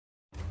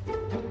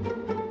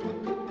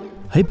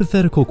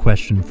Hypothetical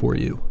question for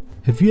you.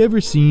 Have you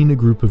ever seen a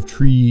group of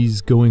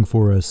trees going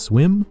for a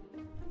swim?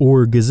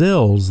 Or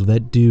gazelles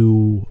that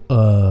do,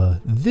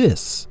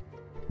 this?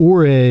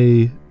 Or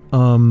a,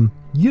 one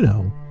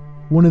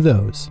of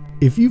those.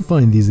 If you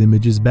find these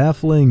images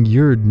baffling,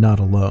 you're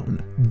not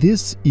alone.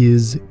 This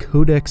is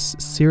Codex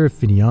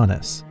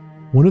Seraphinianus,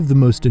 one of the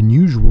most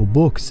unusual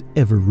books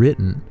ever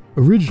written.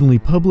 Originally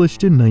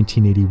published in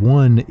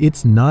 1981,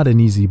 it's not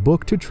an easy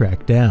book to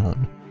track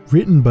down.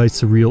 Written by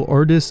surreal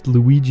artist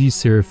Luigi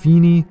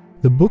Serafini,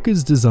 the book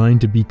is designed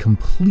to be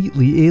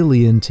completely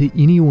alien to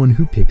anyone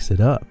who picks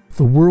it up.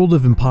 The world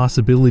of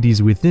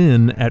impossibilities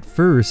within, at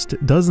first,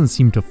 doesn't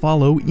seem to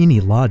follow any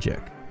logic.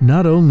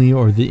 Not only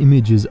are the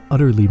images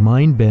utterly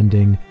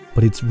mind-bending,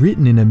 but it's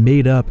written in a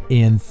made-up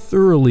and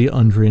thoroughly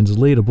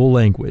untranslatable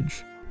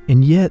language.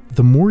 And yet,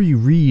 the more you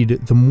read,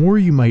 the more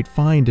you might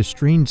find a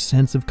strange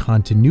sense of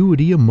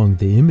continuity among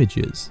the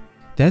images.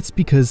 That's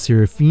because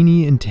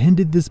Serafini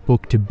intended this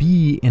book to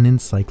be an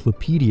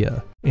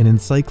encyclopedia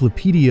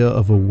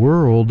of a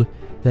world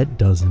that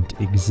doesn't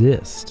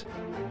exist.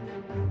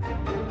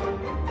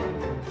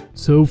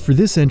 So for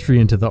this entry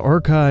into the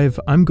archive,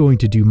 I'm going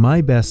to do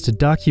my best to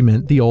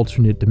document the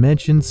alternate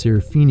dimension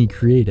Serafini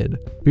created,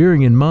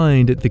 bearing in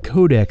mind the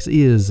codex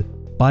is,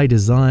 by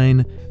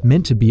design,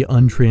 meant to be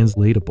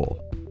untranslatable.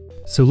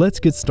 So let's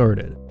get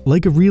started.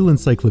 Like a real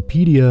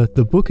encyclopedia,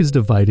 the book is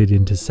divided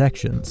into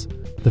sections.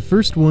 The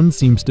first one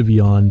seems to be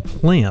on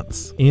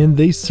plants, and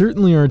they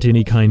certainly aren't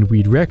any kind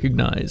we'd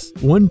recognize.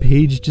 One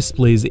page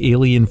displays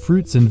alien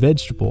fruits and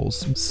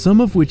vegetables,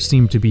 some of which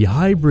seem to be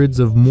hybrids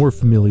of more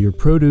familiar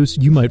produce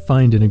you might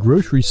find in a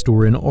grocery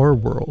store in our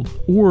world,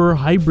 or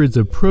hybrids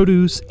of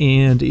produce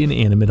and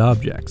inanimate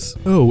objects.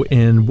 Oh,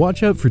 and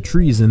watch out for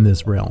trees in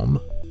this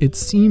realm. It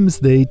seems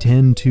they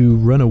tend to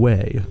run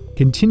away.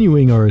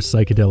 Continuing our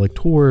psychedelic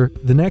tour,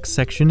 the next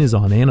section is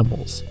on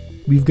animals.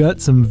 We've got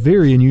some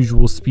very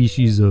unusual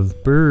species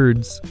of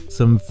birds,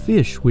 some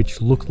fish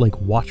which look like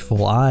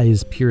watchful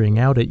eyes peering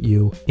out at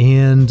you,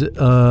 and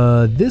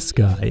this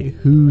guy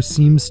who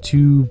seems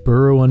to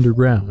burrow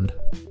underground.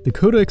 The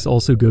codex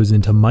also goes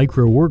into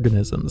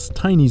microorganisms,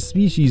 tiny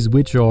species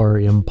which are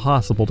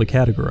impossible to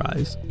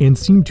categorize, and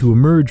seem to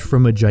emerge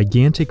from a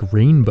gigantic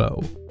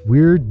rainbow.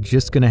 We're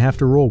just gonna have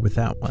to roll with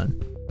that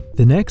one.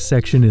 The next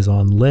section is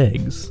on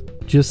legs.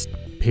 Just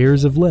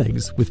pairs of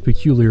legs with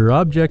peculiar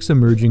objects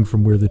emerging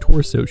from where the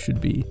torso should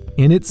be.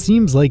 And it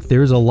seems like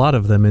there's a lot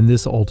of them in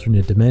this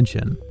alternate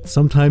dimension.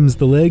 Sometimes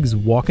the legs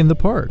walk in the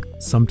park.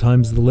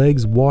 Sometimes the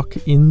legs walk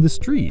in the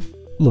street.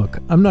 Look,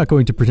 I'm not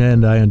going to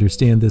pretend I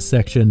understand this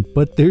section,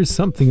 but there's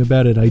something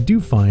about it I do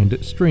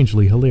find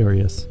strangely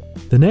hilarious.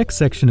 The next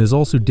section is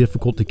also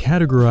difficult to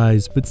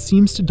categorize, but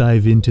seems to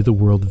dive into the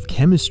world of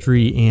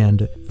chemistry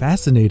and,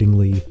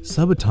 fascinatingly,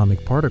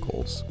 subatomic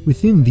particles.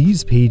 Within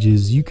these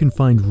pages, you can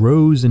find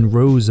rows and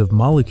rows of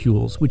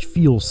molecules which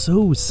feel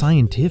so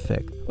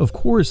scientific. Of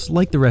course,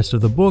 like the rest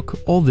of the book,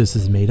 all this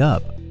is made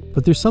up.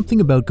 But there's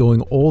something about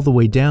going all the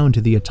way down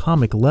to the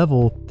atomic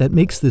level that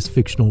makes this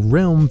fictional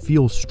realm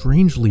feel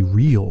strangely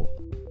real.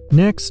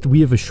 Next,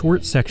 we have a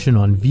short section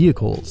on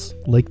vehicles,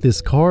 like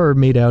this car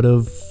made out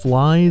of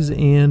flies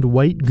and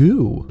white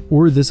goo,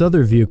 or this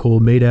other vehicle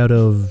made out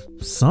of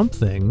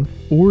something,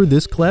 or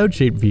this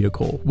cloud-shaped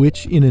vehicle,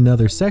 which in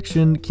another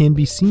section can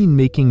be seen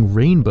making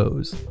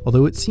rainbows,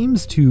 although it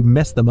seems to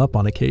mess them up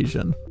on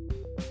occasion.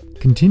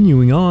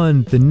 Continuing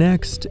on, the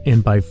next,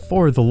 and by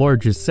far the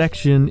largest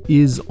section,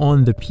 is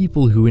on the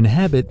people who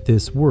inhabit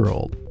this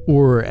world,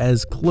 or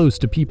as close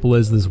to people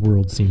as this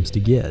world seems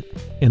to get.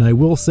 And I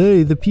will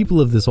say, the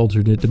people of this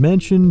alternate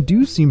dimension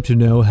do seem to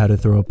know how to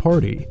throw a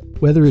party,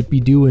 whether it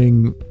be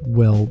doing,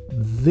 well,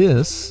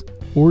 this,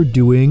 or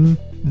doing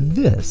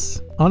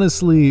this.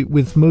 Honestly,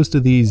 with most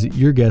of these,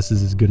 your guess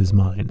is as good as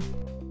mine.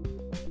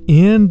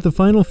 And the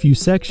final few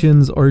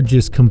sections are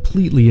just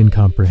completely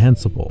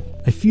incomprehensible.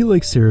 I feel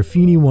like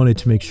Serafini wanted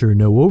to make sure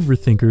no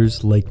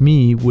overthinkers, like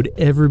me, would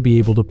ever be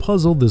able to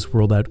puzzle this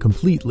world out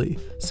completely,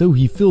 so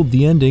he filled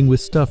the ending with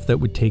stuff that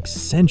would take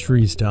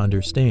centuries to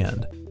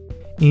understand.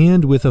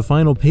 And with a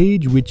final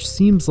page which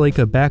seems like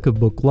a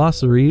back-of-book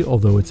glossary,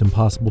 although it's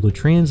impossible to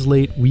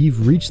translate,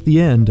 we've reached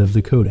the end of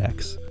the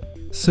codex.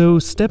 So,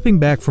 stepping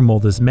back from all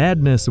this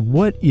madness,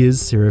 what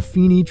is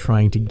Serafini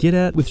trying to get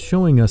at with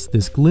showing us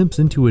this glimpse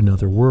into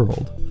another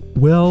world?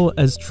 Well,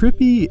 as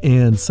trippy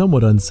and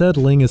somewhat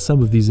unsettling as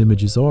some of these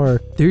images are,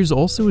 there's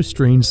also a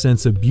strange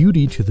sense of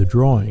beauty to the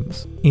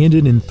drawings, and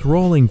an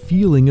enthralling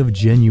feeling of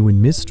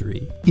genuine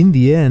mystery. In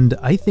the end,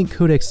 I think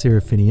Codex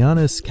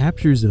Seraphinianus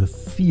captures a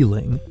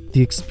feeling.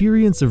 The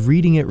experience of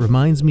reading it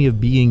reminds me of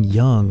being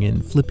young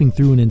and flipping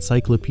through an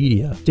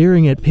encyclopedia,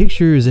 staring at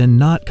pictures and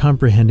not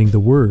comprehending the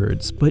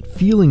words, but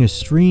feeling a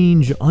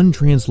strange,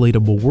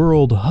 untranslatable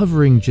world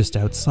hovering just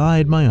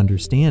outside my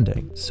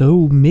understanding.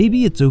 So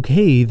maybe it's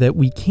okay that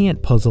we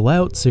can't puzzle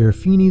out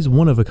Serafini's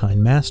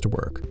one-of-a-kind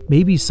masterwork.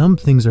 Maybe some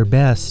things are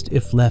best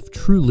if left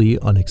truly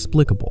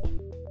unexplicable.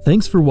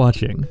 Thanks for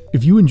watching.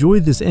 If you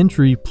enjoyed this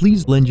entry,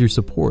 please lend your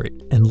support,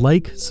 and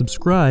like,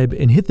 subscribe,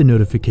 and hit the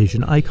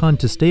notification icon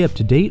to stay up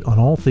to date on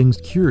all things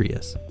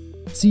curious.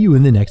 See you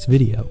in the next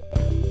video.